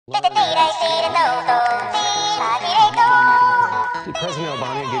Did President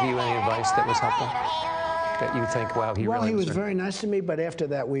Obama give you any advice that was helpful? That you think, wow, he was very nice to me, but after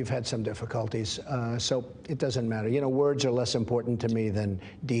that, we've had some difficulties. So it doesn't matter. You know, words are less important to me than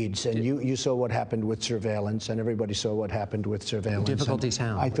deeds. And you saw what happened with surveillance, and everybody saw what happened with surveillance. Difficulties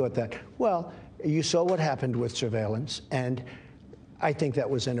how? I thought that, well, you saw what happened with surveillance, and I think that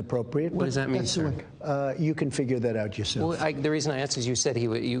was inappropriate. What does that mean, sir? You can figure that out yourself. Well, the reason I asked is you said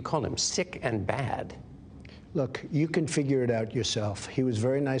you called him sick and bad. Look, you can figure it out yourself. He was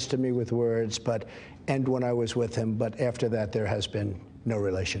very nice to me with words, and when I was with him, but after that, there has been no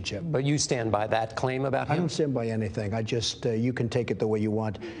relationship. But you stand by that claim about him? I don't stand by anything. I just, you can take it the way you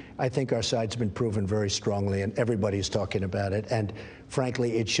want. I think our side's been proven very strongly, and everybody's talking about it. And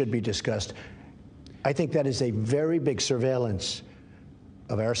frankly, it should be discussed. I think that is a very big surveillance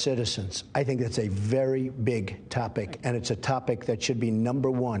of our citizens. I think that's a very big topic, and it's a topic that should be number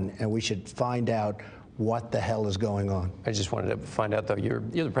one, and we should find out what the hell is going on. I just wanted to find out, though, you're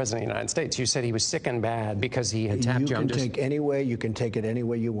the President of the United States. You said he was sick and bad because he had tapped you. You can take it any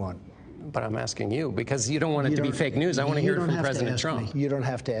way you want. But I'm asking you, because you don't want it to be fake news. I want to hear it from President Trump. You don't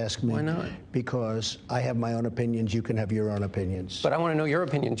have to ask me. Why not? Because I have my own opinions. You can have your own opinions. But I want to know your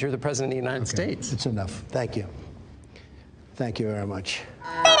opinions. You're the President of the United States. It's enough. Thank you. Thank you very much.